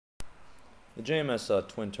The JMS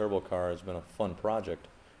twin turbo car has been a fun project.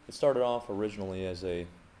 It started off originally as a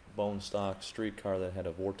bone stock street car that had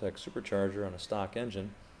a Vortech Supercharger and a stock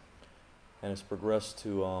engine, and it's progressed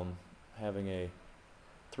to having a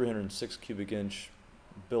 306 cubic inch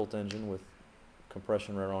built engine with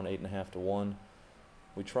compression right around 8.5 to 1.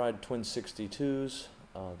 We tried twin 62s,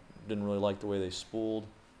 didn't really like the way they spooled.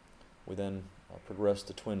 We then progressed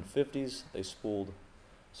to twin 50s. They spooled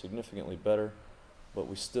significantly better, but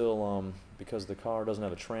we still, because the car doesn't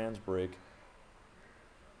have a trans brake,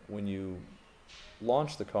 when you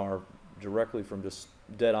launch the car directly from just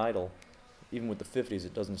dead idle, even with the 50s,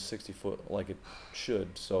 it doesn't 60 foot like it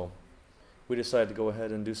should. So we decided to go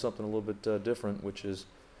ahead and do something a little bit different, which is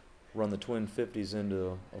run the twin 50s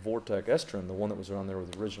into a Vortech S Trim, the one that was on there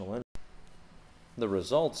with the original engine. The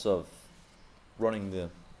results of running the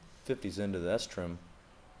 50s into the S Trim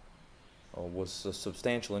was a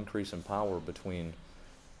substantial increase in power between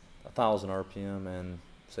 1,000 RPM and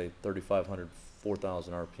say 3,500,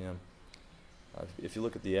 4,000 RPM. If you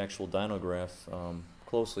look at the actual dyno graph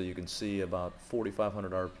closely, you can see about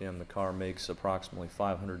 4,500 RPM the car makes approximately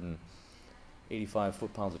 585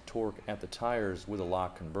 foot-pounds of torque at the tires with a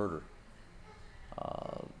lock converter.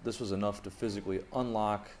 This was enough to physically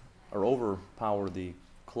unlock or overpower the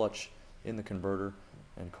clutch in the converter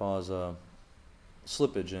and cause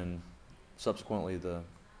slippage, and subsequently the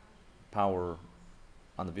power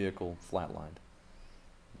on the vehicle flatlined.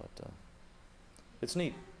 But it's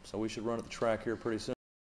neat, so we should run at the track here pretty soon.